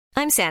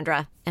I'm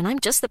Sandra, and I'm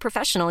just the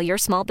professional your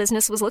small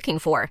business was looking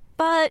for.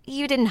 But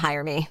you didn't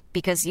hire me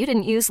because you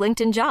didn't use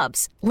LinkedIn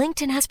Jobs.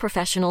 LinkedIn has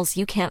professionals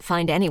you can't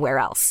find anywhere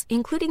else,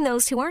 including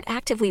those who aren't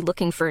actively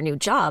looking for a new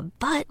job,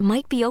 but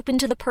might be open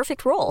to the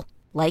perfect role,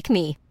 like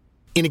me.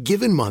 In a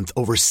given month,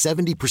 over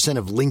 70%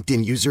 of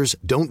LinkedIn users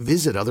don't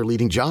visit other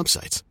leading job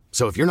sites.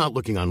 So if you're not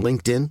looking on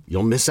LinkedIn,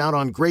 you'll miss out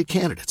on great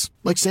candidates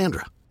like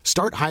Sandra.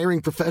 Start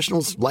hiring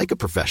professionals like a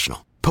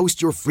professional.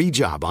 Post your free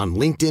job on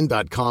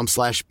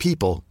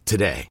linkedin.com/people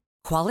today.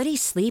 Quality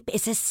sleep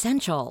is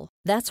essential.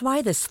 That's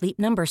why the Sleep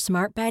Number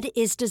Smart Bed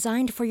is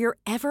designed for your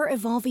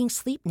ever-evolving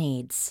sleep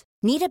needs.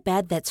 Need a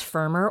bed that's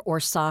firmer or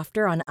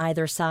softer on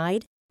either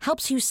side?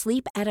 Helps you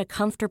sleep at a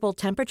comfortable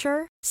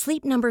temperature?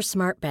 Sleep Number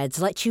Smart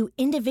Beds let you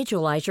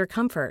individualize your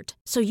comfort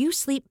so you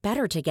sleep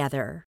better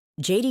together.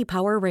 J.D.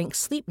 Power ranks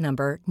Sleep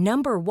Number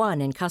number 1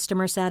 in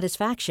customer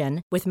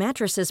satisfaction with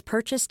mattresses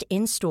purchased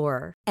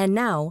in-store. And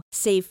now,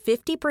 save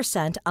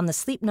 50% on the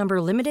Sleep Number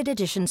Limited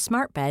Edition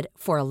Smart Bed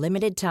for a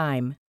limited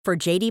time. For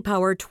J.D.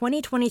 Power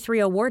 2023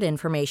 award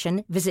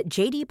information, visit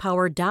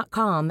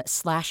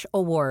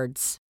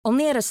jdpower.com/awards.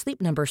 Only at a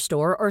Sleep Number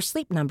store or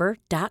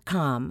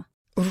sleepnumber.com.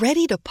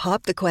 Ready to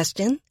pop the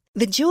question?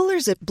 The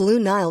jewelers at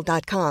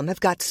BlueNile.com have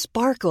got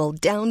sparkle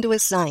down to a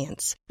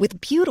science with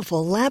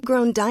beautiful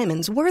lab-grown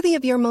diamonds worthy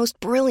of your most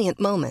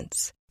brilliant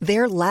moments.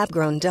 Their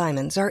lab-grown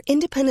diamonds are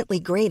independently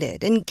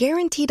graded and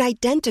guaranteed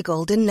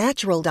identical to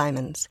natural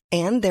diamonds,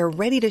 and they're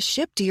ready to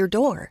ship to your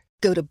door.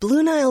 Go to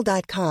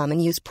BlueNile.com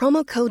and use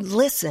promo code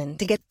LISTEN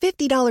to get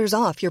 $50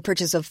 off your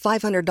purchase of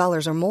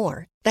 $500 or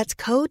more. That's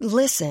code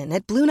LISTEN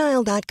at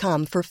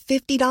BlueNile.com for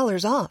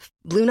 $50 off.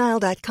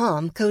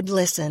 BlueNile.com, code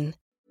LISTEN.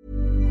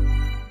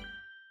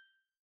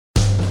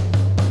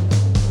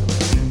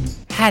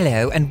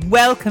 Hello and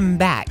welcome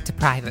back to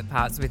Private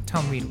Parts with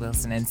Tom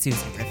Reed-Wilson and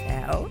Susie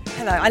Raphael.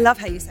 Hello, I love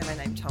how you say my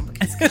name, Tom,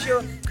 because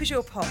you're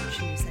posh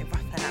and you say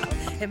Raphael.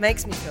 It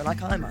makes me feel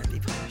like I might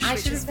be posh. I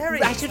should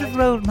have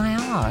rolled my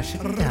R,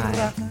 shouldn't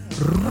I?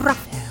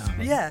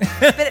 Raphael. Yeah,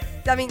 but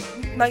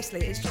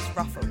mostly it's just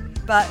ruffle.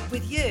 But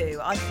with you,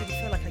 I really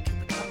feel like I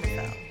could become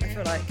Raphael. I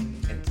feel like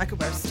I could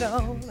wear a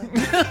stole,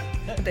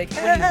 a big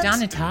hat. Well, you've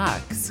done a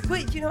tux.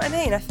 Wait, do you know what I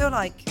mean? I feel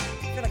like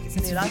it's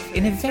a new life.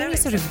 In a very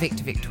sort of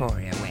Victor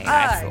Victoria way,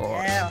 I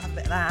thought. Yeah, I'll have a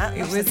bit of that.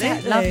 It was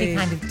that lovely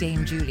kind of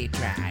Dame Julie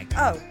drag.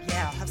 Oh,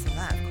 yeah, I'll have some of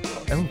that, of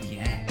course. Oh,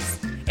 yes.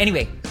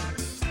 Anyway,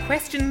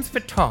 questions for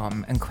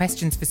Tom and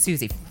questions for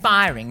Susie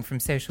firing from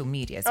social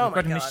media. So we've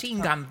got a machine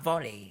gun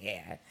volley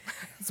here.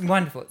 It's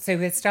wonderful. So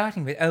we're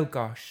starting with, oh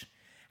gosh,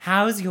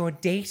 how's your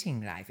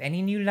dating life?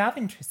 Any new love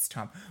interests,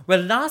 Tom?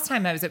 Well, last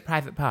time I was at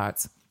Private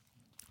Parts,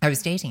 I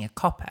was dating a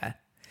copper.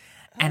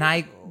 And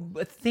I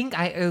think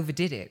I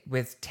overdid it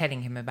with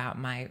telling him about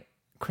my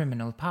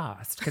criminal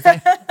past. Because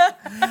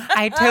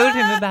I told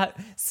him about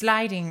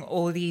sliding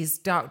all these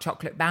dark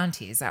chocolate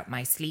bounties up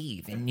my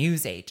sleeve in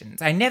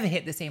newsagents. I never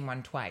hit the same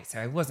one twice, so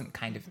I wasn't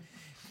kind of...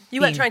 You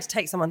weren't trying to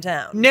take someone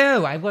down?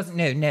 No, I wasn't.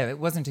 No, it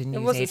wasn't a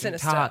newsagent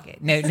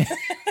target. No.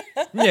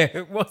 No,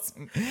 it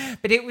wasn't.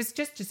 But it was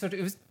just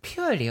it was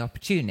purely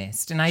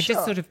opportunist. And I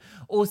just sort of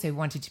also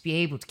wanted to be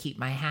able to keep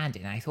my hand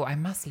in. I thought I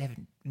must never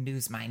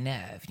lose my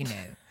nerve, you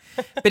know.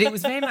 But it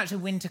was very much a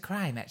winter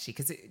crime, actually,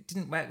 because it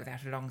didn't work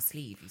without a long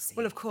sleeve, you see.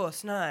 Well, of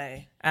course,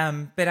 no.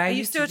 But Are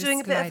you still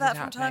doing a bit of that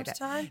from time to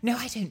time? No,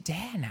 I don't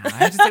dare now.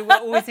 I just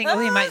always think,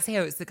 he might say,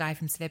 it's the guy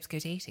from Celebs Go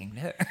Dating.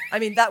 Look. I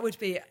mean, that would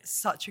be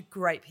such a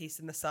great piece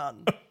in The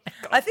Sun. God,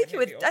 I think it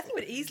would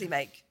easily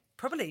make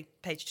probably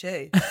page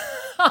 2.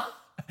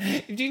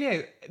 Do you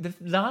know, the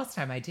last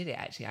time I did it,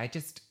 actually, I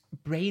just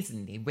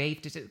brazenly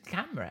waved it at the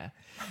camera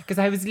because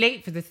I was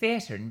late for the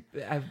theatre and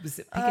I was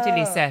at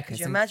Piccadilly Circus. Could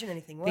you imagine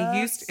anything worse? They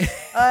used to...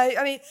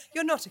 I mean,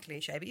 you're not a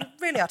cliche, but you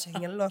really are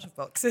ticking a lot of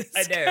boxes.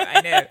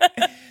 I know.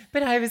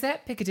 But I was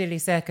at Piccadilly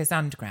Circus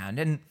Underground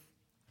and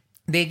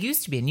there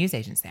used to be a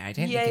newsagents there. I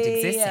don't think it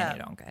exists any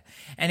longer.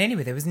 And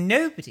anyway, there was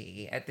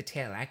nobody at the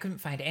till. I couldn't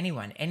find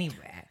anyone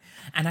anywhere.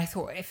 And I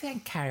thought, if I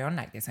carry on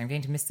like this, I'm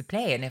going to miss the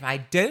play. And if I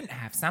don't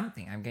have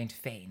something, I'm going to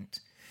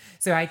faint.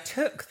 So I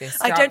took this...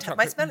 I don't have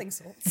my smelling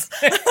salts.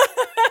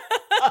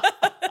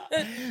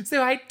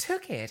 So I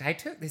took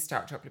this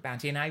dark chocolate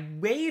bounty and I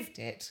waved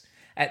it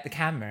at the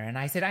camera and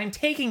I said, I'm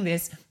taking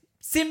this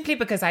simply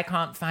because I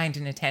can't find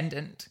an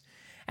attendant.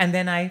 And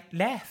then I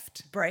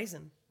left.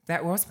 Brazen.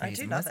 That was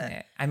brazen, wasn't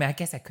it? I mean, I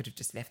guess I could have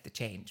just left the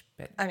change,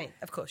 but... I mean,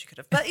 of course you could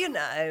have. But,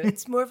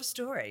 it's more of a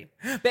story.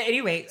 But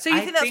anyway... So you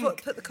think that's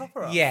what put the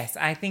copper off? Yes,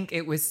 I think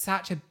it was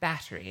such a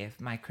battery of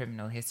my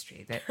criminal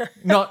history that...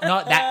 Not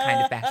that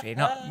kind of battery,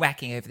 not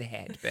whacking over the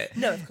head, but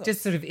no, of course.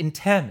 Just sort of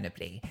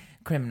interminably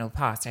criminal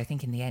past. I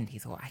think in the end he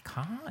thought, I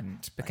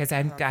can't, because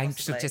I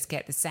should just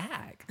get the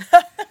SAG.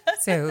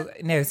 So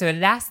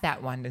alas,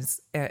 that one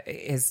is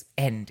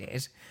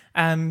ended.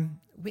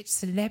 Which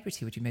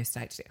celebrity would you most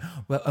like to see?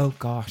 Well, oh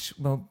gosh.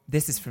 Well,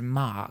 this is from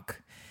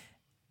Mark.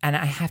 And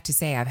I have to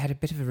say, I've had a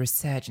bit of a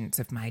resurgence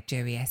of my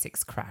Joey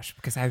Essex crush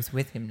because I was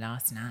with him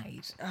last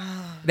night.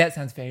 Oh. That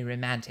sounds very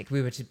romantic.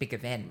 We were at a big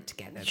event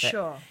together. But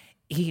sure.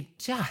 he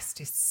just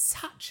is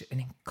such an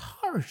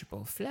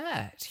incorrigible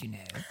flirt, you know.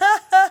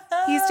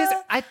 He's just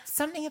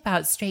something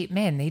about straight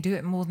men, they do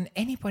it more than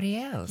anybody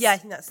else. Yeah, I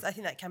think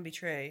that can be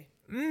true.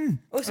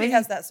 Also, he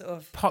has that sort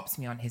of pops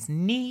me on his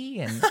knee,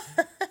 and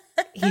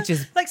he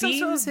just like some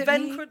sort of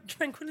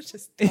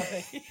ventriloquist.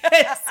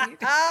 Yes,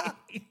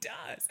 he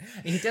does.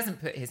 He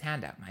doesn't put his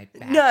hand out my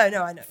back. No,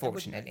 I know.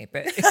 Fortunately,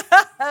 but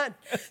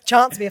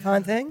chance to be a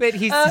fine thing. But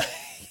he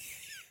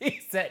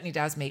certainly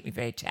does make me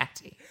very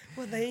chatty.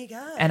 Well, there you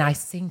go. And I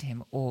sing to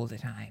him all the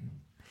time.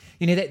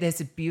 You know,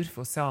 there's a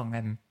beautiful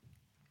song.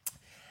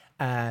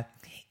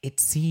 It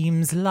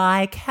seems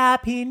like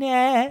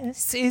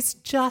happiness is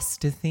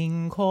just a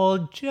thing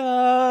called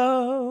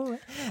Joe.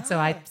 So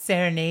I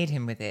serenade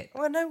him with it.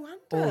 Well, no wonder.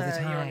 All the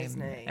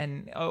time.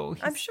 And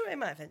I'm sure it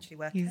might eventually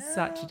work he's out.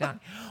 such a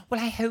darling. Well,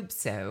 I hope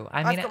so.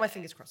 I've got my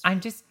fingers crossed. I'm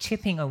just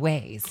chipping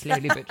away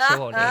slowly but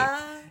surely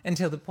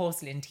until the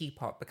porcelain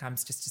teapot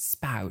becomes just a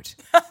spout.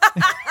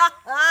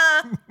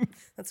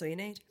 That's all you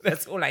need.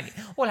 That's all I need.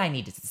 All I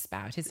need is a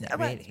spout, isn't it,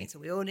 really? It's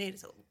all we all need.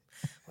 It's all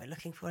we're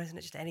looking for, isn't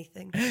it? Just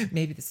anything.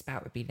 Maybe the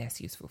spout would be less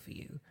useful for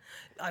you.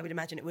 I would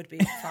imagine it would be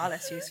far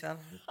less useful.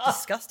 I'm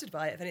disgusted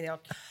by it. If anything,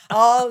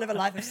 I'll live a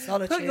life of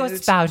solitude. Put your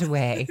spout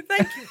away.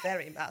 Thank you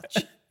very much.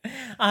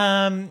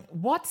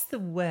 What's the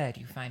word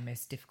you find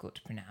most difficult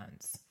to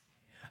pronounce?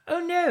 Oh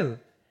no!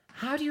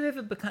 How do you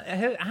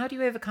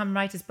overcome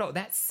writer's block?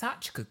 That's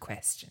such a good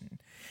question.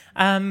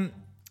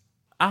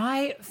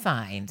 I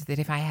find that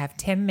if I have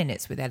 10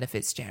 minutes with Ella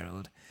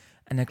Fitzgerald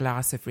and a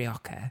glass of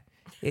Rioja,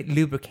 it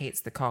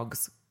lubricates the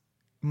cogs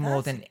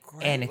more than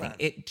anything. One.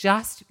 It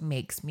just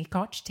makes me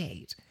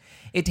cogitate.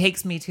 It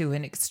takes me to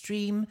an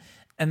extreme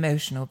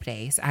emotional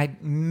place. I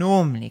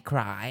normally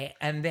cry,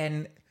 and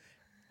then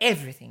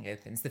everything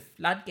opens. The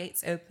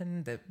floodgates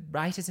open. The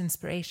writer's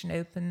inspiration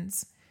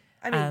opens.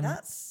 I mean,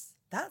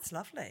 that's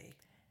lovely.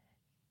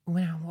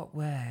 Well, what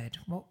word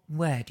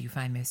do you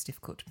find most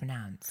difficult to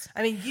pronounce?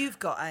 I mean, you've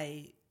got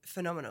a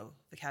phenomenal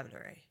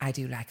vocabulary. I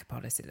do like a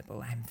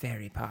polysyllable. I'm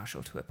very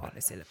partial to a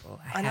polysyllable.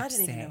 I don't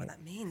even know what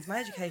that means. My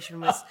education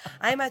was...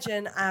 I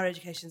imagine our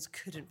educations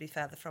couldn't be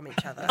further from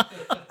each other.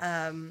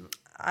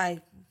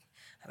 I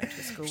went to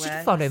a school you where...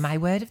 should follow my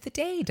word of the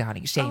day,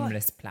 darling.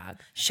 Shameless plug.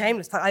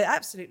 Shameless plug. I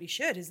absolutely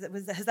should. Has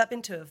that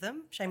been two of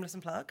them? Shameless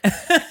and plug?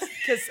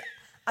 Because...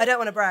 I don't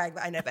want to brag,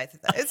 but I know both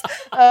of those.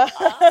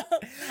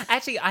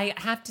 Actually, I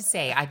have to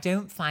say, I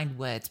don't find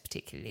words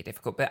particularly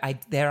difficult, but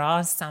there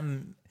are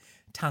some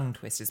tongue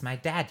twisters. My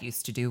dad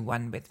used to do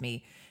one with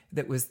me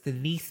that was the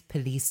Leith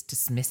police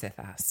dismisseth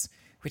us,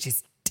 which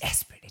is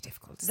desperately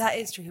difficult to say. That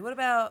is true. What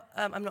about,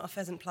 I'm not a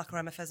pheasant plucker,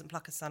 I'm a pheasant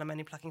plucker's son, I'm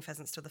only plucking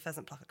pheasants till the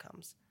pheasant plucker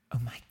comes? Oh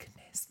my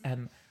goodness.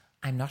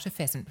 I'm not a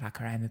pheasant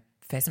plucker, I'm a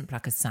pheasant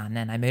plucker's son,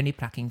 and I'm only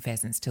plucking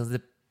pheasants till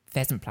the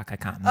pheasant plucker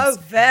comes. Oh,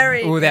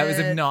 very good. That was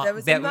a not. There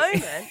was a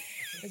moment.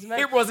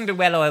 It wasn't a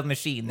well-oiled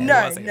machine, though,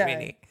 was it,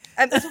 really?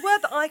 There's a word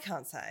that I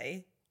can't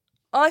say.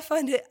 I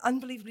find it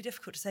unbelievably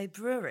difficult to say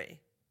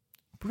brewery.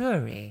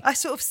 Brewery? I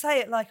sort of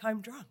say it like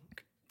I'm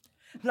drunk.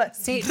 Like,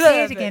 say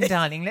it again,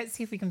 darling. Let's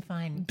see if we can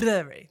find...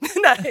 Brewery.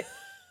 No,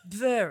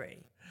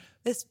 brewery.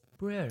 This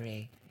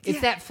brewery.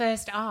 It's that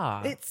first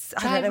R.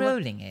 Try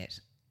rolling it.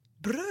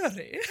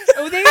 Brewery.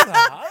 Oh, there you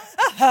are.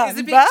 It's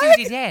a bit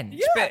too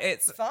dense, but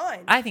it's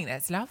fine. I think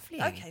that's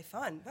lovely. Okay,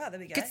 fine. Well, there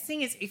we go. Because the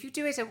thing is, if you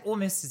do it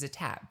almost as a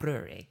tap,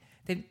 brewery,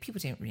 then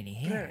people don't really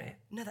hear it.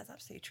 No, that's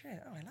absolutely true.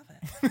 Oh, I love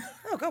it.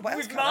 Oh, God, what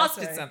else We've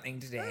mastered something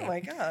today. Oh,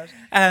 my God.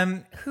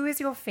 Who is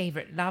your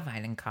favourite Love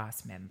Island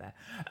cast member?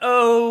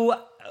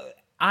 Oh,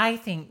 I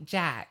think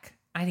Jack.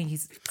 I think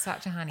he's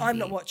such a honeybee. I'm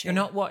not watching. You're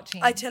not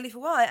watching? I tell you for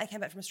why. I came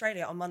back from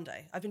Australia on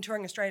Monday. I've been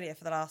touring Australia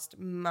for the last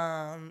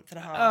month and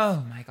a half.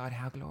 Oh, my God,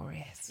 how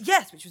glorious.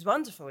 Yes, which was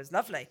wonderful. It was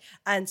lovely.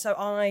 And so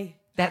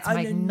That's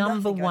my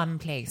number one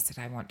place that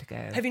I want to go.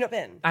 Have you not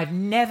been? I've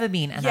never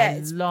been, and I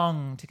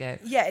long to go.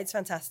 Yeah, it's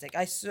fantastic.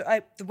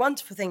 The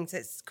wonderful thing is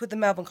it's called the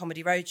Melbourne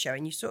Comedy Roadshow,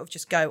 and you sort of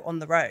just go on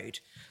the road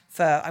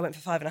I went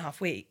for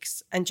 5.5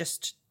 weeks and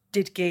just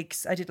did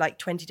gigs. I did like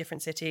 20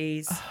 different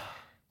cities.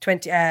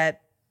 20...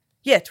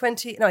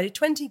 I did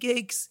 20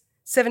 gigs,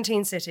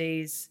 17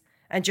 cities,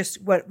 and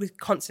just went with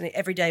constantly,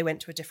 every day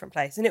went to a different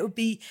place. And it would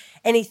be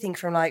anything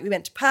from we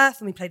went to Perth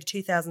and we played a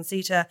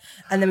 2,000-seater,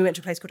 and then we went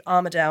to a place called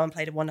Armidale and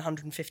played a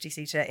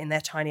 150-seater in their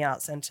tiny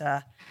art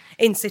centre,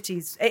 in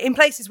cities, in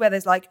places where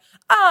there's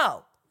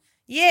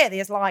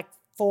there's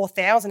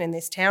 4,000 in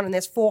this town and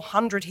there's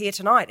 400 here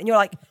tonight. And you're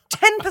like,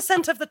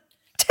 10% of the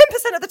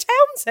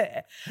town's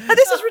here. And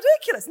this is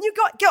ridiculous. And you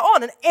get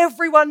on and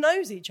everyone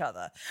knows each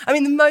other. I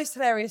mean, the most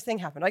hilarious thing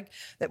happened.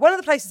 One of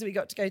the places that we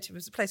got to go to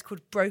was a place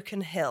called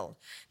Broken Hill.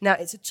 Now,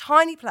 it's a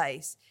tiny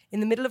place in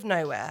the middle of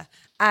nowhere.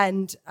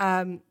 And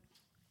I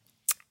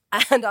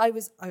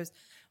was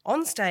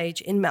on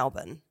stage in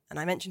Melbourne, and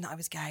I mentioned that I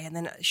was gay. And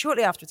then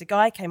shortly afterwards, a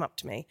guy came up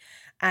to me,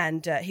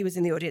 and he was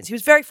in the audience. He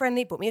was very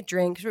friendly, bought me a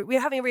drink. We were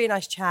having a really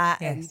nice chat.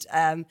 Yes.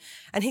 And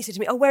he said to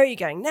me, "Oh, where are you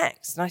going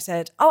next?" And I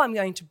said, "Oh, I'm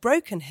going to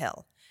Broken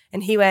Hill."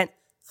 And he went,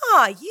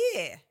 "Ah,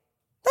 yeah,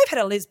 they've had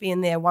a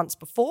lesbian there once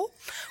before,"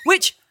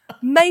 which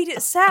made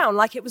it sound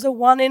like it was a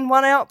one-in,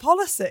 one-out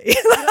policy.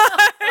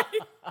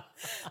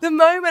 The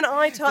moment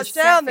I touched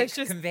down, there's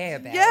just conveyor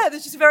belt. Yeah,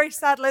 there's just a very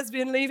sad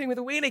lesbian leaving with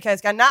a wheelie case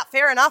going, "Nah,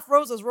 fair enough,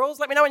 rules is rules,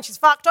 let me know when she's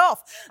fucked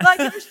off." Like,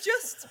 it was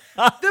just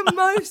the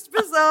most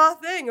bizarre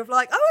thing of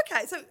like, oh,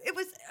 okay. So it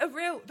was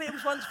but it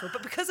was wonderful.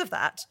 But because of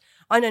that,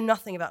 I know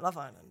nothing about Love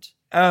Island.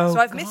 Oh, so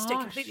I've missed it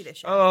completely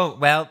this year. Oh,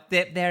 well,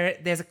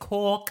 there's a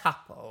core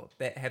couple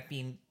that have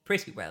been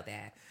pretty well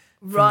there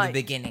from the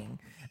beginning.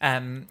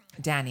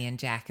 Danny and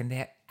Jack, and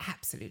they're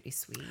absolutely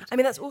sweet. I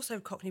mean, that's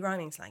also Cockney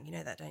rhyming slang. You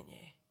know that, don't you?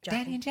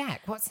 Danny and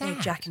Jack, what's that?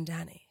 No, Jack and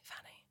Danny,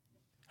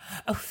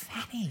 Fanny. Oh,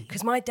 Fanny.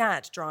 Because my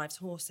dad drives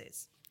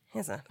horses.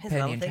 Here's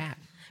Pony and Trap.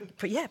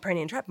 Yeah,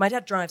 Pony and Trap. My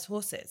dad drives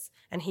horses,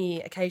 and he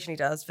occasionally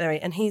does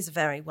and he's a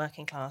very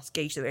working class,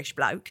 geezer-ish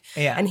bloke.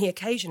 Yeah. And he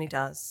occasionally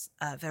does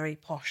very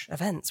posh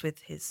events with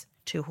his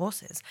 2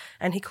 horses,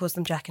 and he calls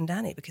them Jack and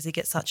Danny because he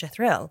gets such a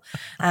thrill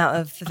out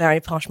of the very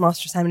posh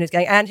master of ceremonies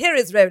going, "And here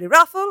is Rowdy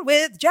Ruffle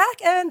with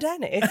Jack and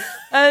Danny,"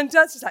 and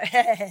that's just like,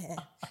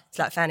 it's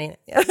like Fanny.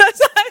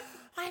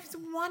 I just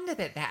wonder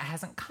that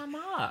hasn't come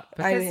up.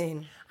 I Because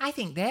mean, I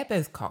think they're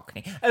both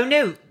Cockney. Oh,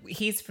 no,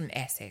 he's from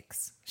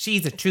Essex.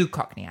 She's a true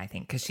Cockney, I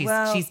think, because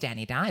she's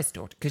Danny Dye's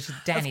daughter. Because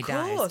Danny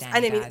Dye is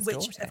Danny Dye's daughter.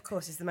 Which, of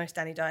course, is the most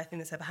Danny Dye thing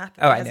that's ever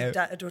happened. Oh, I He know.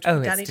 has a daughter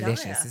called Danny it's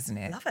delicious, Dyer. isn't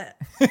it? Love it.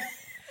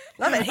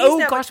 Love it. He's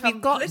now Gosh, become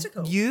we've got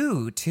political.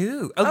 you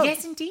too. Oh,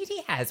 yes, indeed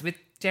he has, with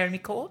Jeremy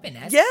Corbyn,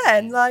 hasn't Yeah, he?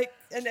 and like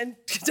and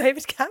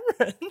David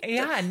Cameron.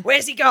 Yeah, and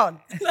Where's he gone?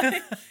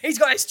 Like, he's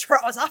got his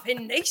trotters up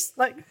in Nice.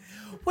 Like,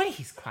 well,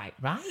 he's quite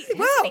right.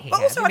 Well, isn't he?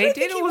 but also, I They don't did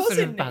think he all was sort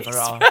of in bugger Nice.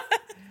 off.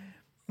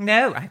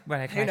 No,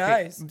 Who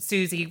knows?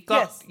 Susie, you've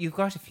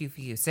got a few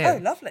for you. So, oh,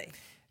 lovely.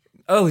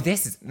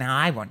 Now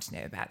I want to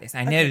know about this.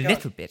 I know a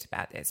little bit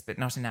about this, but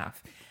not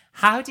enough.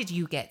 How did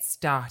you get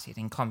started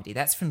in comedy?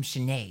 That's from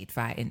Sinead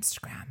via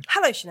Instagram.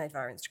 Hello, Sinead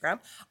via Instagram.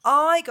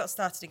 I got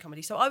started in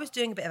comedy, so I was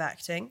doing a bit of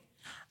acting.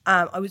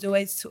 I was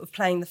always sort of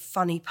playing the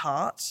funny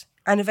part.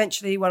 And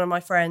eventually one of my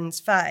friends,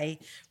 Faye,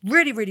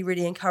 really, really,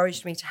 really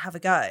encouraged me to have a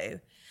go.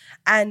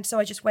 And so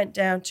I just went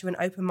down to an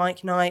open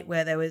mic night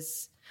where there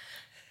was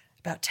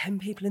about 10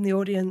 people in the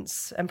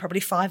audience, and probably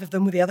 5 of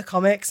them were the other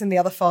comics, and the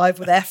other 5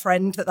 were their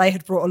friend that they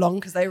had brought along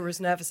because they were as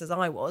nervous as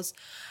I was.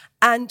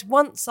 And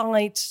once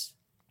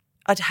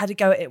I'd had a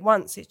go at it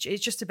once, it's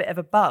just a bit of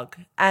a bug.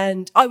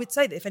 And I would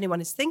say that if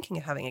anyone is thinking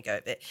of having a go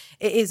at it,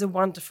 it is a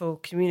wonderful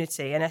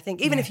community. And I think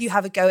even if you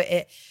have a go at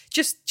it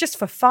just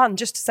for fun,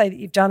 just to say that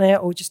you've done it,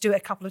 or just do it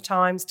a couple of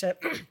times to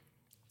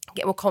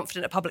get more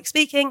confident at public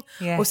speaking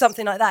or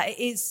something like that, it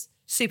is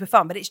super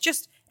fun. But it's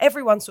just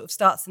everyone sort of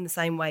starts in the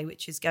same way,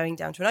 which is going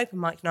down to an open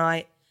mic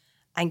night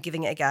and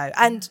giving it a go.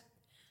 And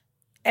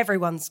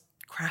everyone's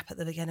crap at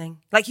the beginning.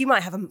 Like, you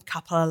might have a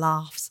couple of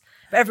laughs,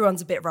 but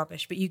everyone's a bit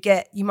rubbish. But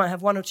you might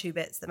have 1 or 2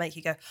 bits that make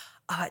you go,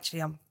 "Oh,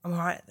 actually, I'm all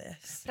right at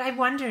this." But I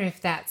wonder if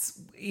that's,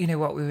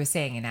 what we were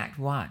saying in Act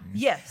 1.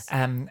 Yes.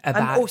 About...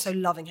 I'm also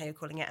loving how you're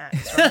calling it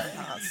acts rather than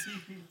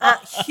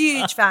parts.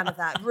 Huge fan of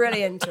that.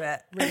 Really into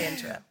it. Really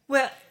into it.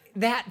 Well,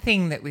 that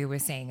thing that we were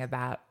saying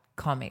about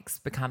comics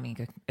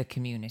becoming a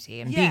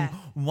community and being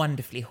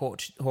wonderfully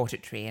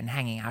hortatory and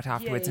hanging out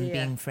afterwards and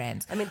being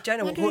friends. I mean, don't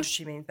know what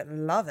hortatory means, but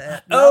love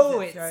it.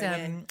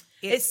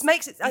 It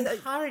makes it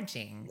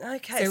encouraging.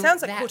 Okay, So it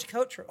sounds like that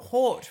horticultural.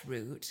 Hort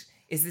root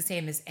is the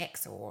same as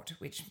exhort,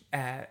 which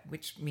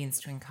means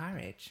to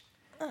encourage.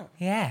 Oh,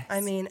 yes.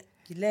 I mean,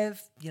 you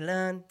live, you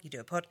learn, you do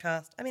a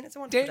podcast. I mean, it's a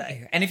wonderful Don't day.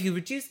 you? And if you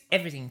reduce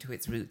everything to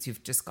its roots,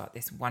 you've just got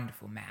this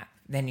wonderful map.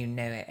 Then you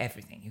know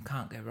everything. You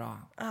can't go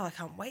wrong. Oh, I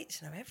can't wait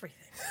to know everything.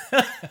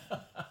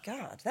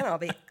 God, then I'll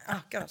be.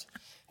 Oh God,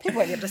 people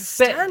won't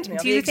understand me.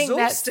 I'll be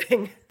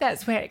exhausting.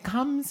 That's where it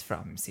comes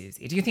from,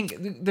 Susie? Do you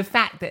think the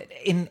fact that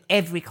in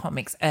every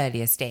comic's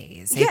earliest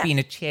days they've been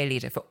a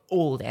cheerleader for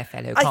all their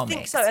fellow comics? I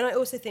think so, and I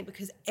also think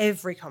because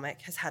every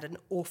comic has had an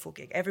awful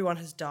gig. Everyone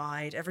has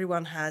died.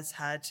 Everyone has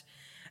had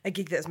a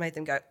gig that has made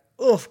them go,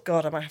 "Oh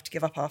God, I might have to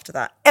give up after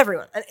that."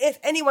 Everyone. And if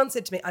anyone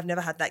said to me, "I've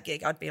never had that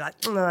gig," I'd be like,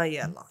 "Oh,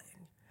 you're lying."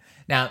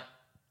 Now,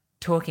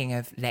 talking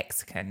of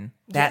lexicon,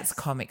 that's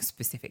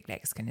comic-specific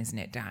lexicon, isn't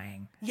it?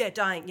 Dying. Yeah,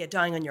 dying. Yeah,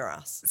 dying on your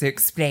ass. So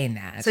explain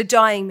that. So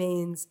dying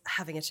means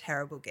having a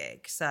terrible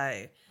gig.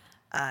 So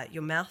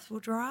your mouth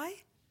will dry.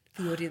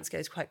 The audience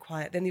goes quite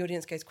quiet. Then the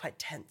audience goes quite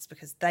tense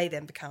because they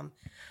then become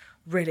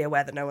really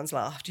aware that no one's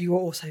laughed. You're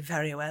also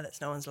very aware that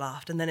no one's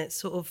laughed. And then it's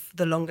sort of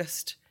the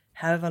longest,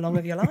 however long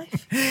of your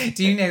life.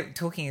 Do you know,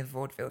 talking of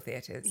vaudeville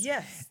theatres?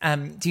 Yes.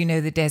 Do you know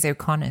the Des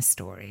O'Connor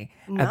story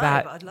No, but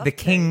I'd about love the to.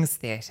 King's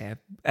Theatre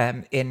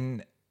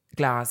in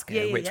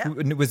Glasgow, which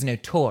was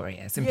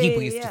notorious, and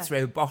people used to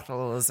throw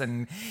bottles,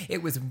 and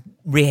it was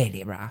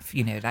really rough.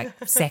 Like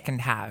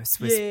Second House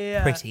was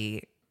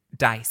pretty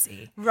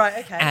dicey. Right,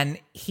 okay. And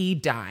he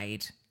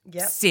died.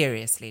 Yep.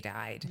 Seriously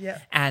died.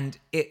 Yep. And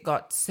it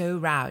got so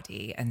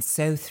rowdy and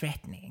so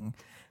threatening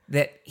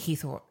that he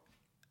thought,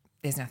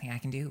 there's nothing I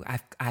can do.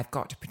 I've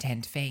got to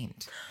pretend to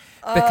faint.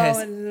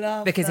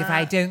 Because if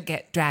I don't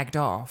get dragged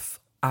off,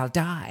 I'll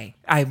die.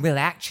 I will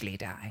actually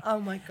die. Oh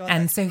my God.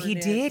 And that's so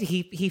brilliant.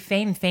 he did. He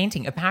feigned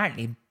fainting,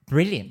 apparently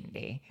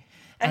brilliantly.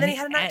 And then he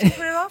had an acting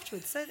career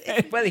afterwards. So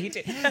well, he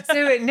did.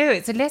 So no,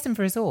 it's a lesson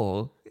for us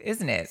all,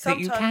 isn't it?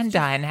 Sometimes that you can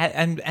die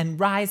and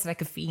rise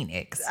like a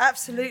phoenix.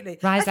 Absolutely.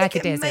 Rise like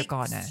a desert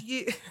goner.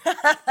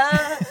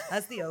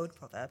 As the old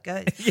proverb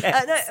goes.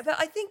 Yes. No, but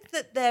I think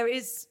that there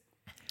is,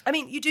 I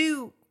mean,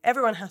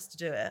 everyone has to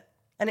do it.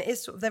 And it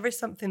is there is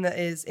something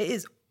it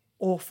is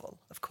awful,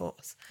 of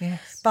course.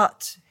 Yes.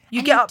 But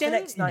you get up the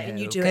next night and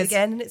you do it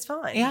again and it's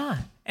fine. Yeah.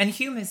 And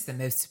humour's the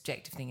most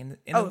subjective thing in the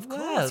world. Of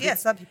course. Yeah,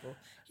 some people,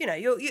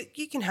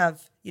 you can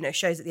have,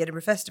 shows at the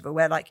Edinburgh Festival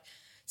where like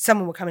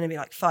someone will come in and be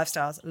like 5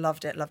 stars,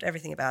 loved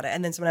everything about it.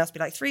 And then someone else will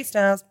be like 3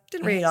 stars,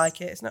 didn't really like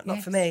it. It's not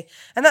for me.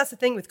 And that's the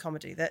thing with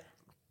comedy, that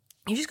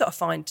you just got to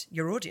find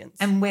your audience.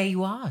 And where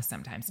you are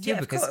sometimes too. Yeah,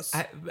 because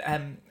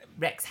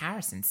Rex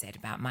Harrison said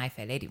about My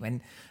Fair Lady,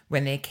 when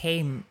they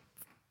came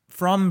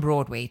from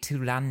Broadway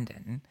to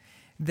London,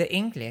 the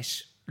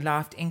English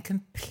laughed in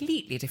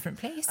completely different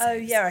places. Oh,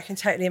 yeah, I can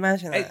totally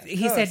imagine that.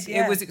 He said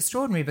it was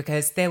extraordinary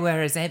because there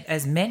were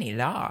as many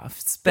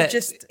laughs, but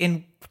just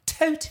in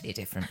totally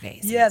different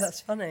places. Yeah,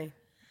 that's funny.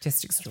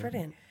 Just extraordinary. That's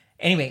brilliant.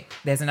 Anyway,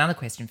 there's another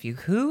question for you.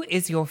 Who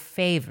is your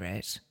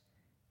favourite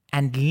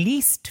and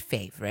least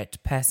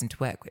favourite person to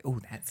work with? Oh,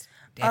 that's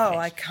devilish. Oh,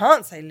 I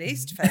can't say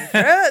least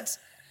favourite.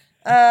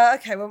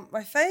 Okay, well,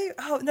 my favourite...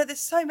 Oh, no, there's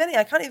so many.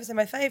 I can't even say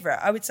my favourite.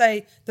 I would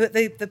say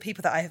the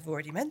people that I have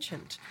already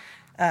mentioned.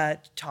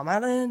 Tom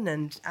Allen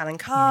and Alan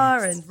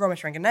Carr and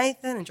Ramesh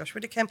Ranganathan and Josh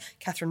Widdicombe,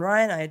 Catherine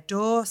Ryan, I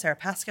adore. Sarah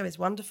Pascoe is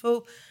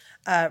wonderful.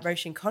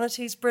 Roisin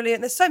Conaty's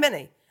brilliant. There's so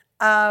many.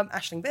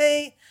 Aisling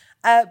Bea.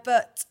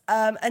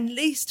 And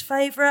least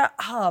favourite,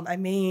 I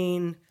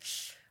mean...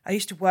 I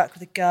used to work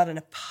with a girl in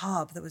a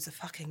pub that was a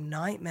fucking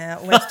nightmare.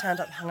 Always turned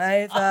up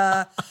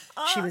hungover.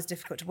 She was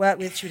difficult to work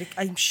with.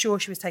 I'm sure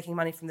she was taking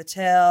money from the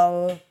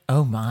till.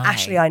 Oh, my.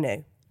 Ashley, I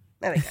knew.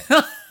 There we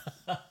go.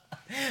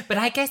 But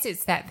I guess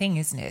it's that thing,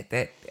 isn't it?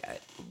 That,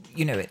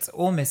 it's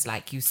almost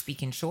like you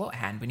speak in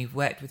shorthand when you've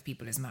worked with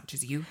people as much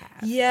as you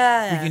have.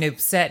 Yeah.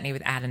 Certainly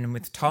with Alan and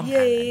with Tom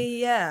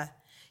Allen.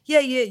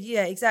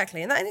 Yeah,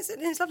 exactly. And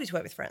it's lovely to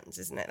work with friends,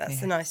 isn't it?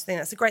 That's the nice thing.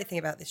 That's the great thing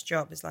about this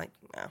job is like,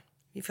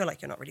 you feel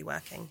like you're not really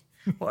working.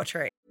 What a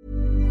treat.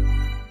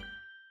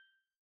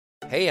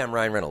 Hey, I'm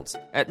Ryan Reynolds.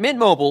 At Mint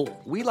Mobile,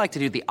 we like to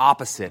do the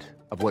opposite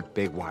of what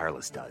Big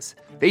Wireless does.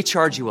 They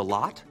charge you a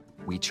lot,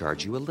 we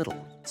charge you a little.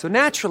 So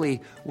naturally,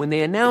 when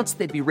they announced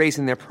they'd be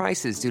raising their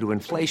prices due to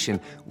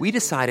inflation, we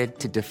decided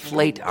to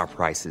deflate our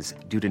prices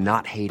due to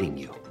not hating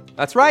you.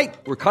 That's right.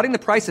 We're cutting the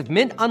price of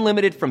Mint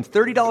Unlimited from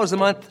 $30 a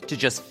month to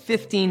just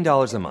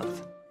 $15 a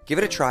month. Give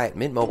it a try at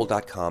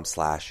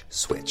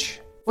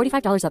mintmobile.com/switch.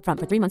 $45 up front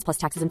for 3 months plus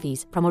taxes and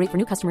fees. Promo rate for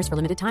new customers for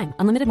limited time.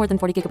 Unlimited more than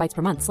 40 gigabytes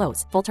per month.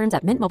 Slows full terms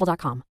at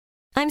mintmobile.com.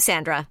 I'm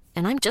Sandra,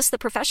 and I'm just the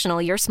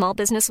professional your small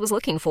business was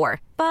looking for.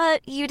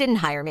 But you didn't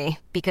hire me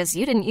because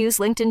you didn't use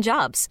LinkedIn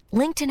Jobs.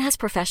 LinkedIn has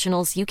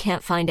professionals you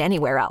can't find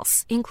anywhere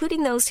else,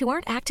 including those who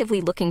aren't actively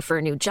looking for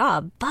a new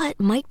job, but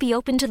might be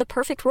open to the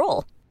perfect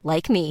role,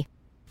 like me.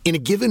 In a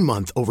given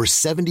month, over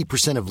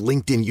 70% of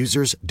LinkedIn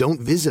users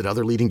don't visit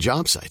other leading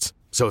job sites.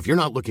 So if you're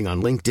not looking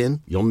on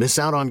LinkedIn, you'll miss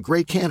out on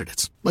great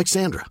candidates like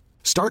Sandra.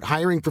 Start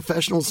hiring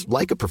professionals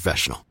like a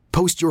professional.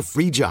 Post your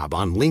free job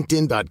on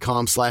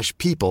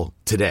linkedin.com/people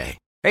today.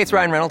 Hey, it's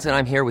Ryan Reynolds, and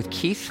I'm here with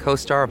Keith,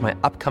 co-star of my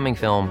upcoming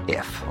film,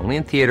 If, only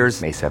in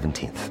theaters May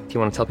 17th. Do you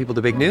want to tell people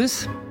the big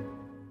news?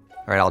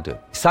 All right, I'll do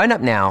it. Sign up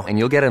now and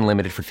you'll get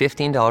unlimited for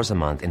 $15 a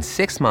month and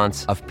 6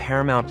 months of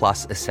Paramount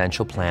Plus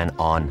Essential Plan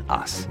on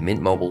us.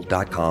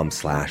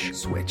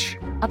 MintMobile.com/switch.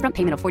 Upfront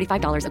payment of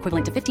 $45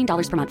 equivalent to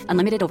 $15 per month.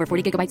 Unlimited over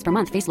 40 gigabytes per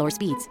month. Face lower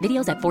speeds.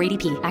 Videos at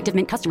 480p. Active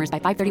Mint customers by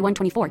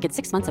 531.24 get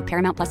 6 months of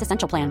Paramount Plus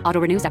Essential Plan.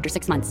 Auto renews after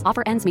 6 months.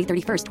 Offer ends May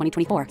 31st,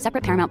 2024.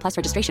 Separate Paramount Plus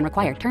registration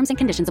required. Terms and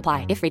conditions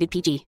apply if rated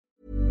PG.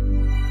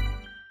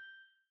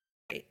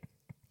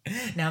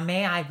 Now,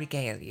 may I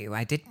regale you?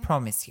 I did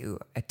promise you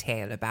a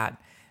tale about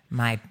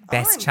my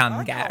best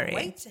chum, Gary. I can't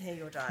wait to hear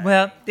your diary.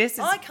 Well, this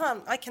is... I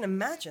can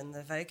imagine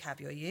the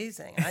vocab you're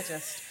using. I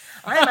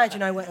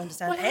imagine I won't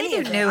understand any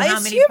of it. I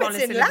assume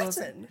it's in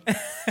Latin.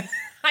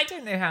 I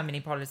don't know how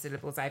many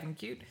polysyllables I've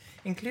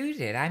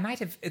included. I might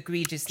have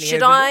egregiously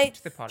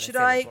overlooked the polysyllables. Should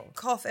I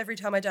cough every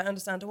time I don't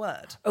understand a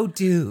word? Oh,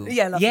 do.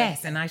 Yeah, lovely.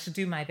 Yes, and I shall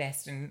do my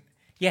best. And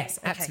yes,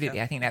 absolutely.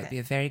 Cool. I think that would be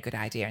a very good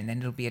idea. And then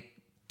it'll be a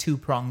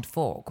two-pronged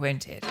fork,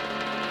 won't it?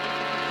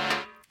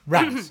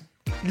 Right.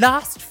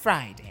 Last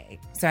Friday,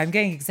 so I'm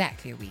going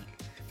exactly a week.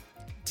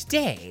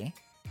 Today,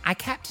 I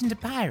captained a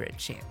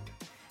pirate ship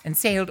and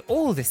sailed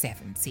all the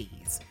 7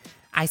 seas.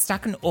 I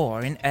stuck an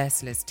oar in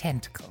Ursula's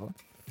tentacle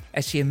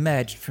as she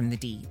emerged from the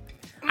deep.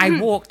 I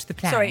walked the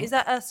plank. Sorry, is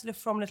that Ursula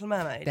from Little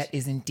Mermaid? That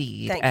is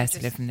indeed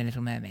Ursula from the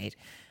Little Mermaid.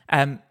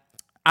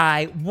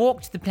 I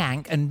walked the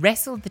plank and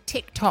wrestled the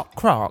tick-tock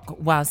croc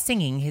while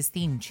singing his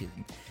theme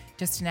tune.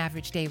 Just an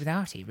average day with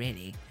Artie,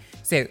 really.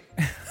 So,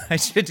 I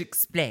should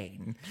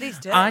explain. Please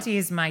do. Artie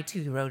is my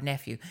 2-year-old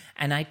nephew,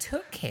 and I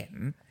took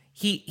him...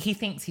 He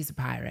thinks he's a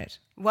pirate.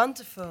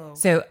 Wonderful.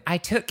 So, I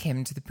took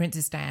him to the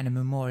Princess Diana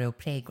Memorial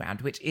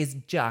Playground, which is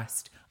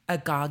just a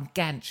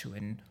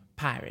gargantuan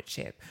pirate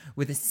ship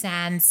with a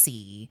sand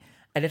sea,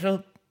 a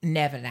little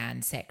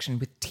Neverland section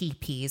with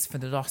teepees for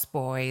the Lost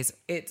Boys.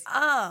 That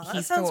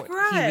sounds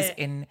great. He was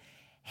in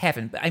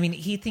heaven. But I mean,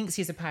 he thinks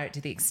he's a pirate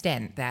to the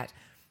extent that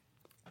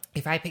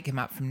if I pick him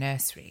up from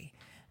nursery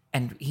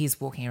and he's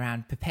walking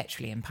around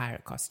perpetually in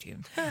pirate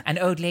costume, and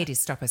old ladies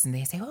stop us and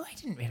they say, "Oh, I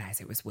didn't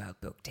realise it was World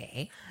Book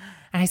Day."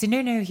 And I say,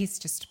 no, he's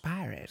just a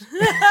pirate.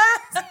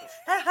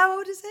 How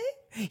old is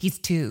he? He's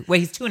 2. Well,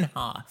 he's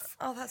 2.5.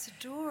 Oh, that's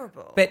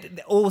adorable. But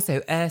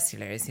also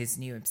Ursula is his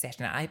new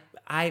obsession.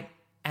 I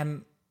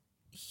am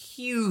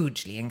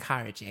hugely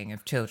encouraging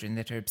of children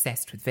that are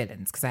obsessed with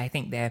villains because I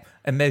think they're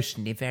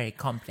emotionally very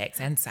complex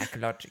and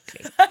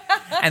psychologically.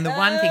 And the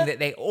one thing that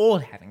they all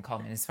have in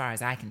common, as far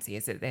as I can see,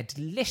 is that they're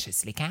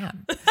deliciously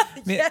camp.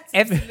 Yes,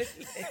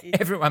 absolutely.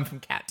 Everyone from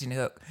Captain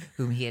Hook,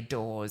 whom he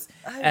adores,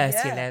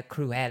 Ursula,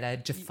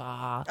 Cruella,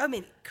 Jafar. I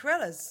mean,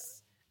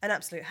 Cruella's an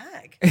absolute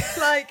hag.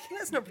 Like,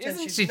 let's not pretend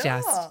Isn't she's she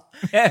just? not.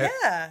 No.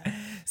 Yeah.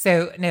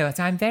 So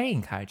I'm very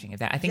encouraging of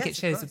that. I think Yes, it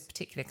shows of a course.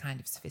 particular kind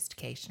of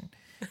sophistication.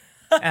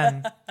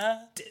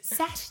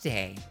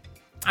 Saturday,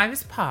 I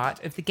was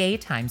part of the Gay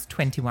Times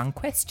 21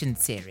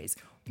 Questions series.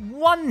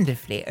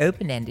 Wonderfully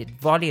open-ended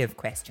volley of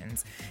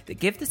questions that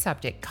give the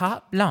subject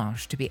carte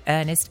blanche to be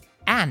earnest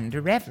and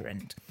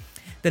irreverent.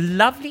 The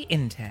lovely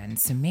intern,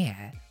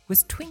 Samir,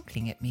 was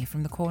twinkling at me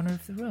from the corner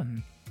of the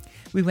room.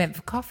 We went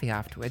for coffee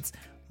afterwards,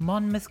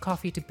 Monmouth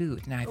coffee to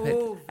boot, and I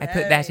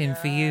put that in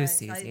for you, nice.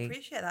 Susie. I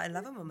appreciate that. I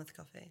love a Monmouth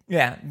coffee.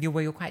 Yeah,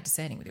 you're quite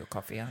discerning with your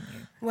coffee, aren't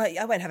you? Well,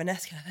 I won't have an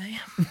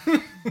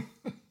Nescafe.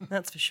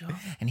 That's for sure.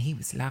 And he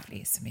was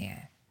lovely,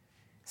 Samir.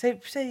 So,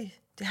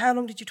 how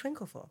long did you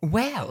twinkle for?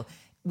 Well,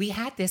 we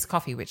had this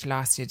coffee which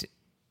lasted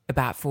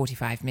about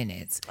 45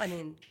 minutes. I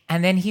mean...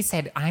 And then he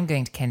said, I'm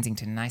going to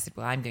Kensington. And I said,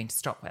 well, I'm going to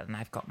Stockwell and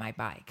I've got my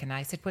bike. And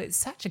I said, well, it's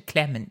such a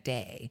clement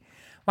day.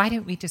 Why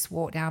don't we just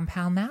walk down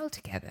Pall Mall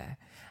together?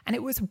 And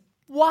it was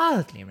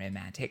wildly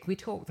romantic. We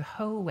talked the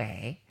whole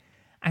way.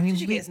 I mean,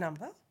 Did you get his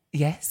number?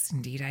 Yes,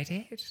 indeed I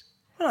did.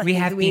 Well, I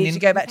think we need to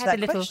go back to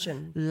that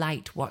question.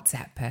 Light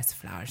WhatsApp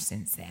persiflage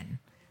since then.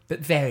 But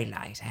very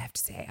light, I have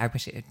to say. I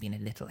wish it had been a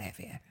little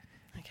heavier.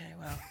 Okay,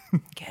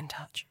 well, get in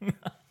touch.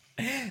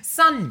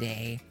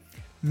 Sunday,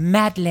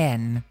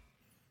 Madeleine.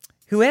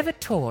 Whoever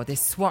tore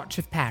this swatch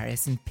of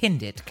Paris and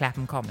pinned it to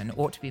Clapham Common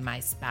ought to be my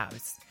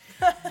spouse.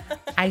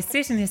 I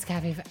sit in this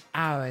cafe for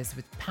hours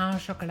with pain au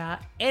chocolat,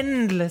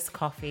 endless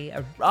coffee,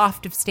 a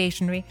raft of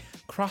stationery,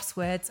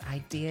 crosswords,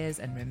 ideas,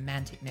 and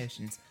romantic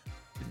notions.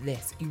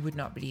 This, you would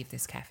not believe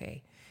this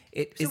cafe.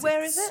 It is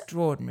where is it?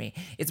 extraordinary.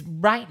 It's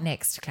right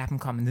next to Clapham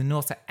Common, the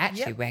north side,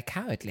 actually where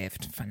Coward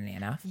lived, funnily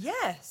enough.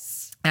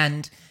 Yes.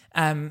 And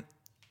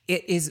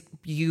it is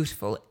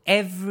beautiful.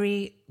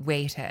 Every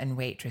waiter and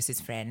waitress is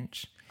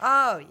French.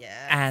 Oh,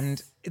 yeah.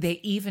 And they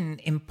even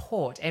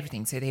import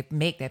everything. So they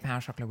make their pain au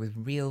chocolat with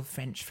real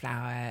French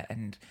flour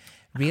and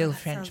real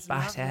French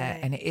butter.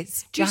 Lovely. And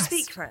it's Do you just...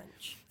 speak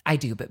French? I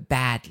do, but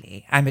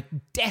badly. I'm a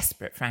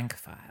desperate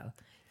Francophile.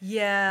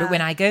 Yeah. But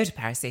when I go to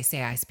Paris, they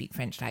say I speak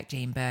French like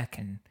Jane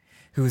Birkin,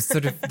 who was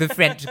sort of the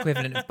French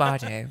equivalent of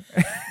Bardot.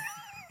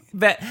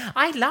 But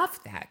I love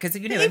that because,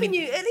 you know, at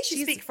least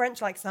you speak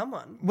French like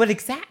someone. Well,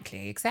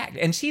 exactly.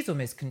 And she's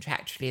almost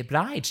contractually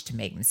obliged to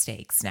make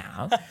mistakes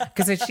now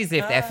because she's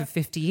lived there for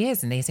 50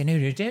 years and they say,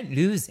 no, don't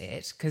lose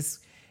it because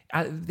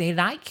they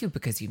like you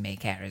because you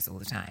make errors all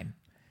the time.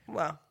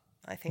 Well,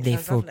 I think Les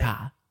that's faux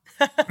lovely.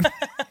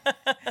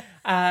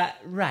 pas.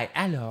 Right,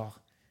 alors,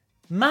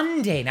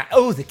 Monday night.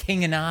 Oh, The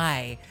King and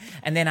I.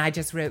 And then I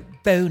just wrote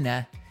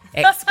boner,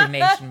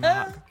 exclamation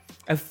mark.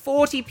 A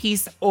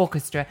 40-piece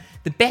orchestra,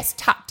 the best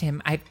tap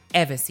tim I've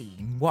ever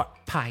seen.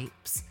 What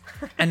pipes.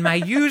 And my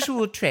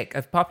usual trick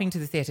of popping to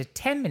the theatre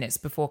 10 minutes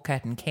before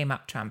curtain came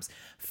up trumps.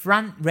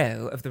 Front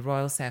row of the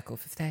Royal Circle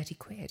for 30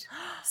 quid.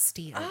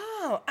 Steal.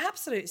 Oh,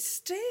 absolute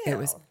steal. It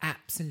was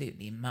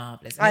absolutely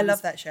marvellous. I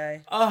love that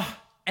show. Oh,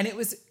 and it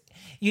was,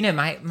 you know,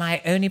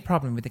 my only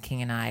problem with The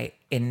King and I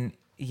in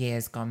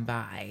years gone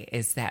by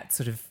is that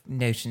sort of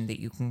notion that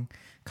you can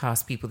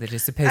cast people that are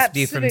supposed to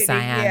be from Siam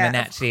and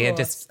actually are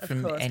just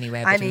from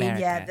anywhere but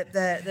America.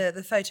 Yeah,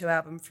 the photo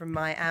album from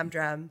my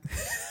Amdram,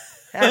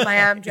 my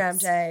Amdram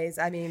days.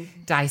 I mean,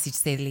 dicey to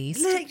say the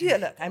least.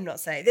 Look, I'm not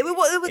saying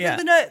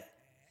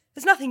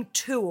there's nothing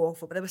too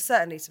awful, but there were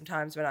certainly some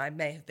times when I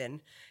may have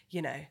been,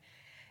 you know,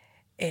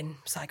 in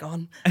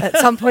Saigon at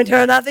some point or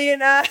another, you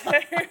know.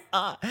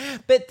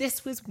 But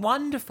this was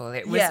wonderful.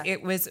 It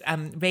was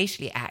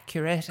racially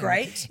accurate.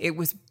 Great. It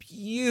was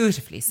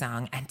beautifully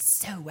sung and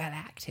so well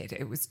acted.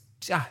 It was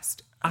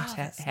just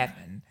utter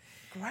heaven.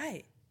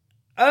 Great.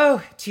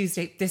 Oh,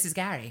 Tuesday. This is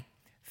Gary.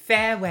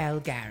 Farewell,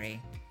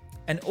 Gary.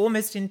 An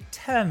almost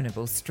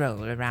interminable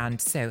stroll around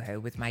Soho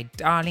with my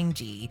darling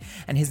G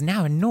and his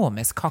now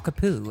enormous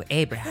cockapoo,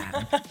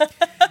 Abraham.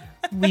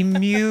 We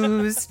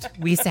mused,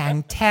 we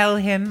sang Tell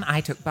Him, I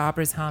took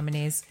Barbara's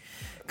harmonies,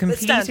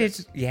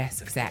 completed...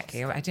 Yes,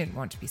 exactly. I didn't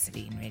want to be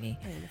Celine, really.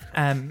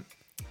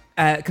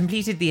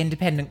 Completed the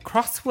independent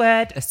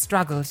crossword, a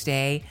struggle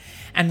today,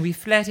 and we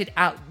flirted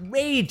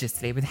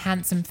outrageously with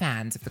handsome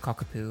fans of the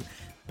cockapoo,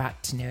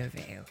 but to no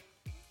avail.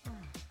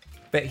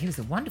 But he was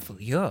a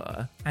wonderful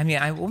year. I mean,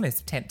 I'm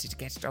almost tempted to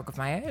get a dog of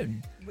my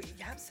own.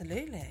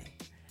 Absolutely.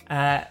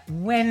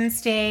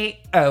 Wednesday.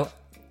 Oh,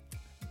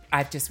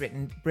 I've just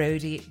written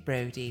Brody,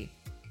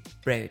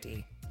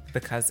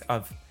 because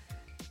of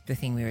the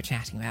thing we were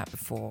chatting about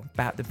before,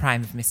 about the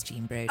prime of Miss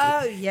Jean Brodie.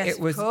 Oh, yes, it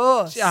was of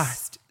course.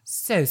 just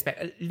so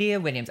special. Leah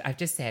Williams, I've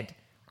just said,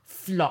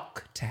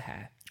 flock to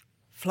her.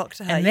 Flock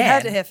to her. And you then-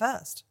 heard it here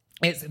first.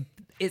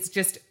 It's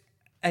just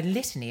a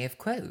litany of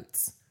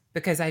quotes,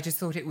 because I just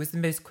thought it was the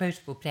most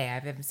quotable play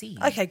I've ever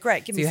seen. Okay,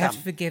 great. Give me you some. have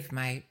to forgive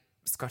my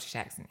Scottish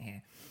accent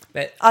here.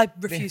 But I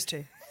refuse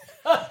to.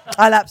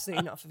 I'll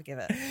absolutely not forgive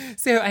it.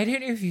 So I don't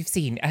know if you've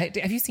seen...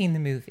 Have you seen the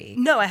movie?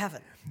 No, I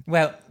haven't.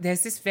 Well,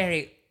 there's this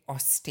very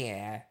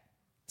austere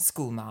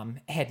schoolmom,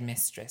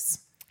 headmistress,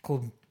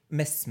 called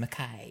Miss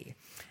Mackay.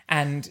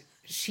 And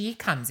she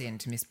comes in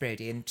to Miss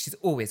Brodie, and she's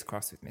always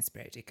cross with Miss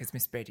Brodie, because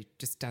Miss Brodie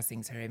just does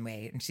things her own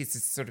way, and she's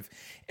this sort of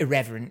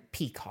irreverent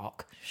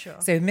peacock. Sure.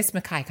 So Miss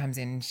Mackay comes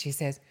in and she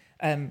says,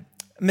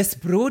 Miss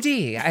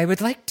Brodie, I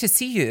would like to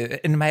see you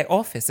in my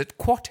office at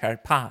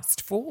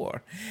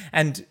 4:15.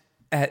 And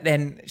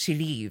then she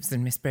leaves,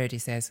 and Miss Brodie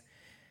says,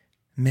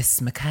 Miss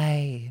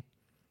Mackay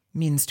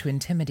means to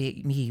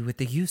intimidate me with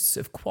the use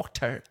of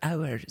quarter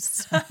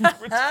hours. Which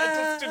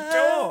I just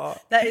adore.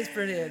 That is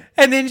brilliant.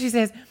 And then she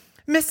says,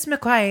 Miss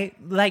Mackay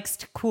likes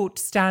to quote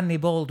Stanley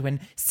Baldwin,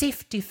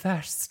 safety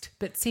first,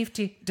 but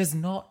safety does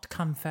not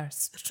come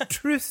first.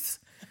 Truth,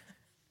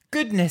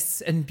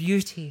 goodness and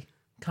beauty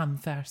come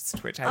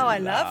first, which I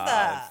love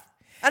that.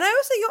 And I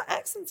also, your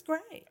accent's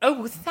great.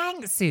 Oh,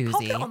 thanks, Susie.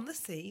 Pop it on the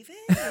CV.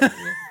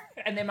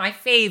 And then my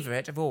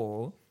favourite of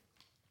all,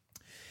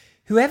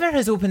 whoever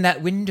has opened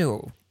that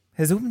window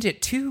has opened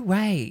it too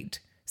wide.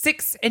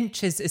 6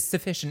 inches is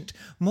sufficient.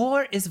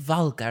 More is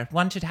vulgar.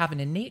 One should have an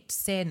innate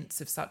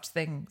sense of such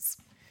things.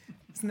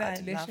 Isn't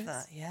that delicious? I love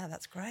that. Yeah,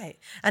 that's great.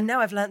 And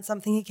now I've learnt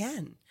something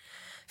again.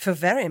 I feel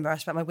very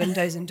embarrassed about my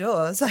windows and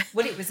doors.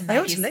 Well, it was I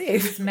ought to Maggie's, leave.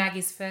 it was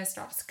Maggie's first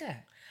Oscar.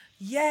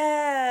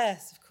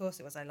 Yes, of course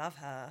it was. I love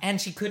her. And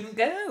she couldn't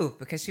go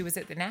because she was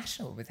at the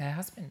National with her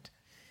husband.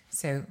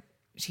 So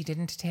she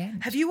didn't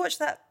attend. Have you watched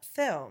that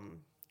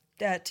film,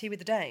 Tea with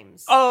the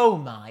Dames? Oh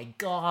my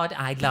God,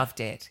 I loved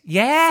it.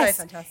 Yes.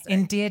 So fantastic.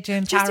 In Dear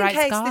Joan Just in Plowright's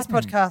case garden. this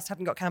podcast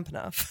hadn't got camp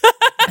enough.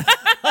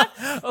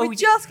 We're yeah.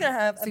 just going to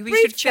have So a we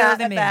brief should fill chat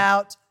them in.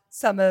 about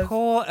some of...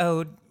 Poor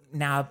old,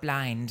 now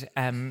blind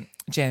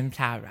Joan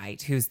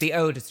Plowright, who's the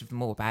oldest of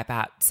them all by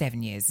about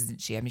 7 years,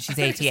 isn't she? I mean, she's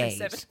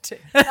 88.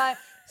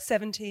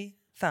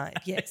 75,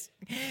 yes.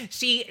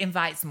 She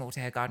invites them all to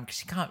her garden because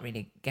she can't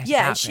really get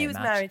Yeah, out she very was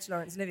much. married to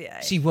Laurence Olivier.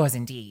 She was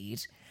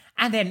indeed.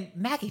 And then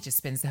Maggie just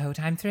spends the whole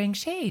time throwing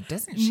shade,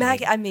 doesn't she?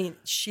 Maggie, I mean,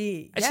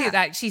 she...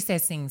 Yeah. She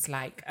says things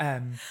like...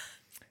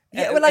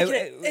 Yeah, well, like,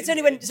 it's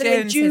only when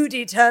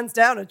Judy turns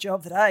down a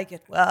job that I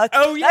get work.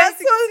 Oh, yes,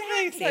 That's what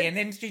it exactly. means. And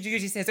then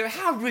Judy says, oh,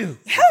 how rude.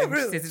 How And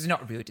rude. She says, it's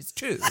not rude, it's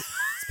true.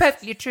 It's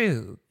perfectly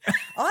true.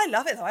 I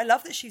love it, though. I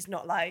love that she's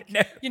not like,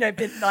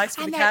 been nice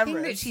for And the that cameras.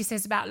 thing that she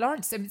says about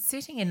Lawrence,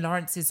 sitting in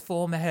Lawrence's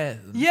former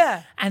home.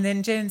 Yeah. And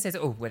then Joan says,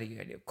 oh, well,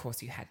 of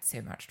course you had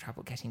so much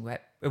trouble getting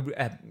work,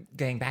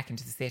 going back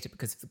into the theatre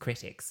because of the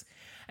critics.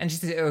 And she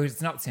says, oh,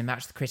 it's not so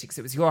much the critics,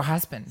 it was your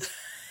husband.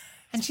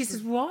 And she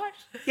says, what?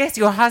 Yes,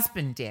 your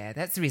husband, dear.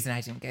 That's the reason I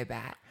didn't go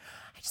back.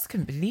 I just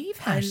couldn't believe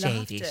how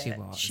shady she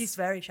was. She's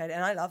very shady,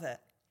 and I love it.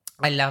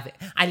 I love it.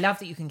 I love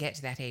that you can get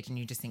to that age and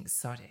you just think,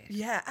 sod it.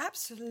 Yeah,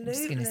 absolutely. I'm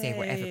just going to say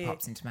whatever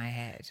pops into my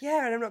head.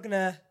 Yeah, and I'm not going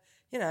to,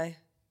 I'm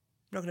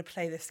not going to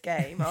play this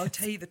game. I'll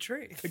tell you the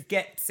truth.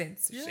 Forget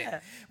censorship. Yeah.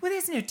 Well,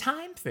 there's no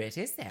time for it,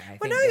 is there?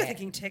 Well, no, you're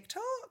thinking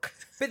TikTok.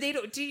 But they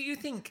don't. Do you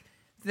think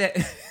that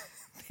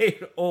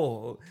they're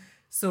all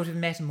sort of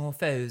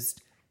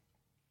metamorphosed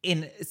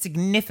in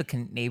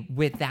significantly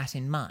with that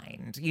in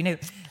mind?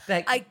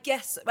 Like I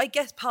guess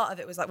part of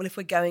it was like, well, if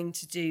we're going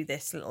to do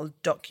this little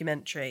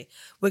documentary,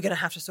 we're going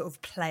to have to sort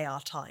of play our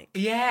type.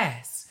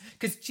 yes,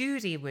 because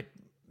Judy would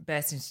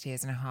burst into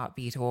tears in a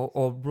heartbeat,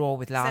 or roar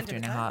with laughter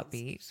in a Tones.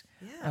 heartbeat.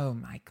 Yeah. Oh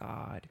my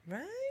God!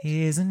 Right?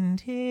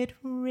 Isn't it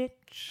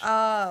rich?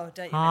 Oh,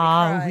 don't you make me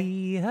Are cry.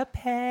 we a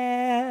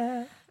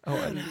pair? Oh,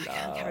 I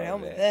Can't carry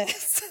on with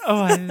this.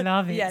 Oh, I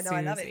love it. Yeah, no,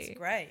 I love it. Susie. It's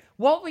great.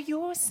 What were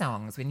your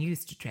songs when you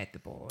used to tread the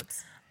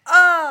boards?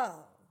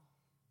 Oh.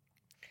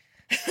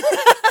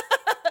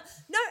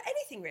 No,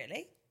 anything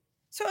really.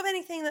 Sort of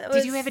anything that was...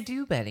 Did you ever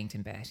do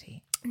Burlington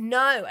Bertie?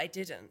 No, I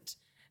didn't.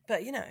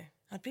 But,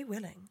 I'd be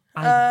willing.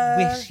 I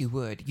wish you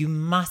would. You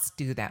must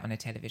do that on a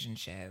television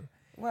show.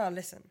 Well,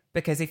 listen.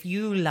 Because if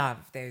you love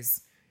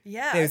those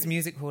Yeah. those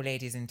music hall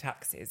ladies in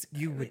tuxes,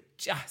 you would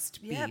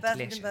just be Yeah,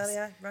 delicious. Burlington Bertie,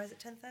 I rise at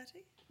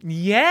 10:30.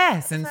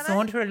 Yes, and that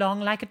saunter along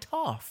like a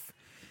toff.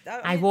 Oh,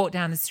 I walk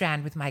down the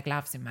Strand with my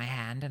gloves in my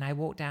hand, and I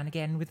walk down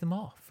again with them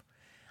off.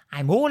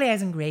 I'm all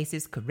airs and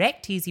graces,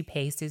 correct easy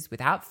paces,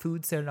 without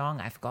food so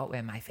long I forgot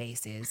where my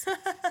face is.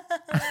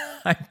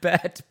 I'm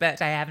Bert,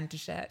 I haven't a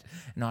shirt,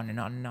 and on and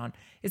on and on.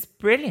 It's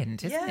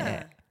brilliant, isn't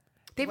Yeah.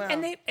 it? Well-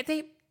 And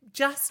they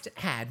just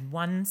had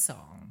one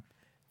song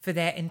for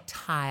their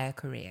entire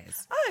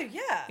careers. Oh,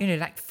 yeah.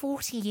 Like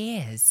 40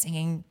 years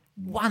singing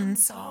one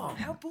song.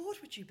 How bored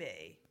would you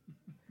be?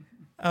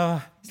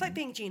 Oh. It's like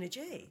being Gina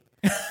G.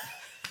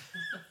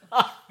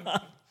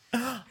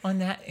 On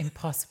that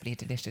impossibly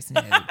delicious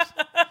note,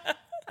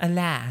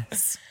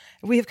 alas,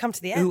 we have come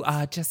to the end.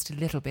 Just a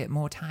little bit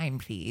more time,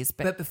 please.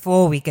 But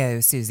before we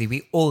go, Susie,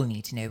 we all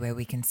need to know where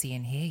we can see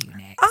and hear you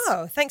next.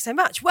 Oh, thanks so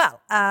much.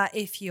 Well,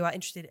 if you are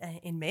interested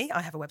in me,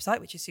 I have a website,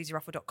 which is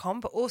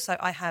susieruffle.com, but also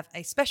I have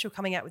a special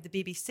coming out with the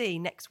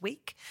BBC next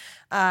week.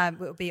 It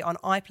will be on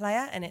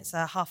iPlayer, and it's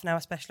a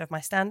half-an-hour special of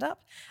my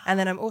stand-up. And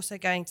then I'm also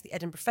going to the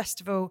Edinburgh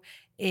Festival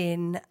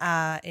in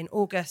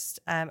August,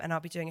 and I'll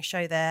be doing a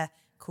show there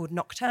called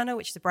Nocturnal,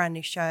 which is a brand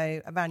new show,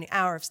 a brand new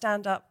hour of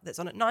stand-up that's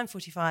on at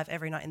 9:45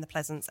 every night in the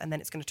Pleasance, and then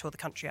it's going to tour the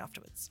country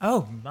afterwards.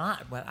 Oh, my.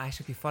 Well, I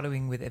shall be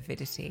following with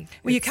avidity.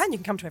 Well, you can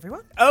come to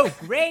everyone. Oh,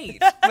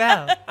 great.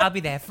 Well, I'll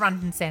be there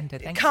front and centre.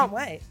 Can't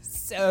wait.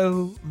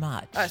 So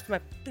much. Oh, it's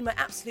been my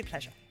absolute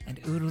pleasure. And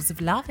oodles of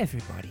love,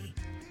 everybody.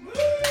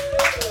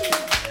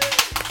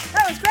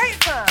 That was great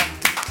fun.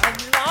 I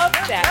love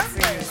that,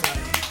 Susie.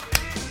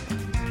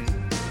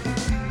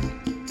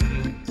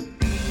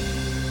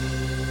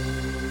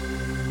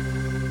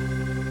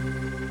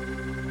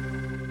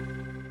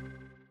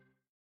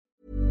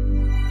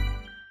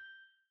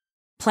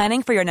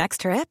 Planning for your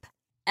next trip?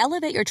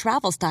 Elevate your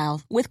travel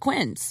style with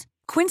Quince.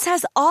 Quince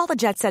has all the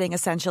jet-setting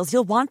essentials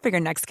you'll want for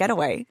your next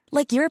getaway,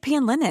 like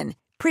European linen,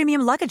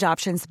 premium luggage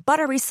options,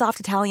 buttery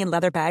soft Italian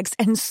leather bags,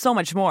 and so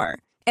much more.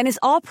 And is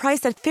all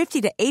priced at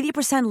 50 to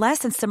 80% less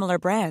than similar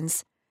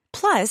brands.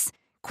 Plus,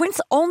 Quince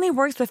only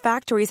works with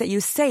factories that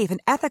use safe and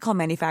ethical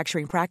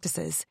manufacturing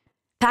practices.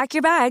 Pack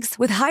your bags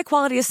with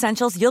high-quality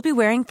essentials you'll be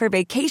wearing for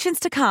vacations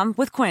to come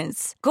with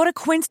Quince. Go to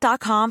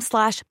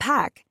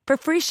quince.com/pack for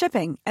free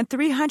shipping and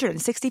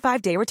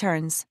 365-day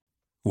returns.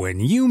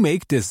 When you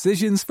make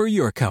decisions for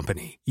your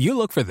company, you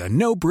look for the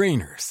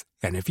no-brainers.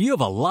 And if you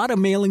have a lot of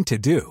mailing to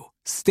do,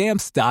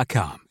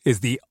 Stamps.com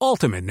is the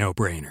ultimate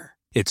no-brainer.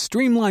 It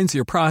streamlines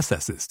your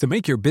processes to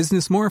make your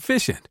business more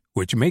efficient,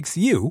 which makes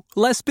you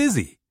less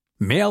busy.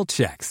 Mail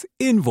checks,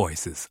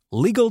 invoices,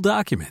 legal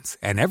documents,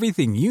 and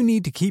everything you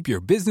need to keep your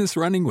business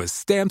running with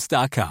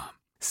Stamps.com.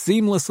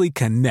 Seamlessly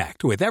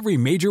connect with every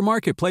major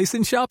marketplace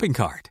and shopping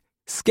cart.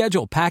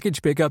 Schedule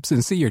package pickups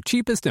and see your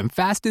cheapest and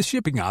fastest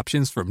shipping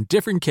options from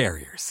different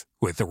carriers.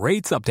 With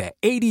rates up to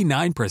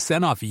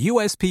 89% off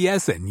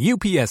USPS and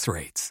UPS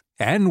rates.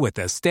 And with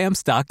the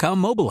Stamps.com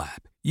mobile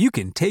app, you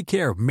can take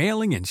care of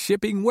mailing and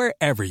shipping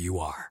wherever you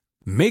are.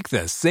 Make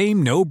the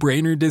same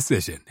no-brainer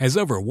decision as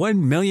over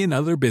 1 million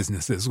other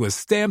businesses with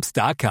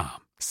Stamps.com.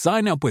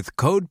 Sign up with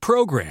code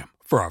PROGRAM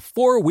for a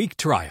 4-week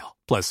trial,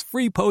 plus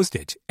free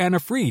postage and a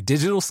free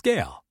digital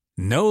scale.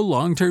 No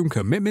long-term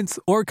commitments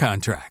or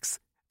contracts.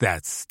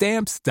 That's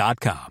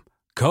Stamps.com.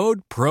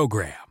 Code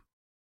PROGRAM.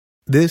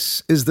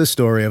 This is the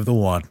story of the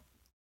one.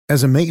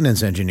 As a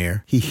maintenance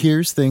engineer, he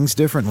hears things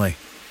differently.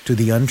 To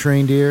the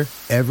untrained ear,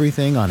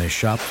 everything on his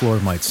shop floor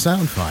might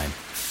sound fine,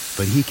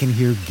 but he can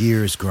hear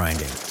gears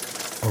grinding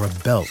or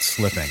a belt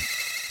slipping.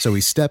 So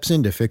he steps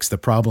in to fix the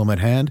problem at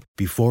hand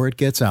before it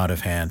gets out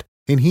of hand.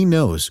 And he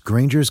knows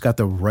Grainger's got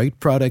the right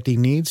product he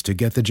needs to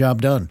get the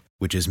job done,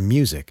 which is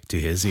music to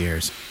his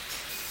ears.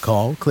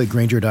 Call, click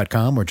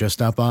Grainger.com, or just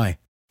stop by.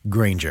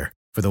 Grainger,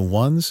 for the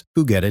ones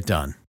who get it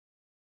done.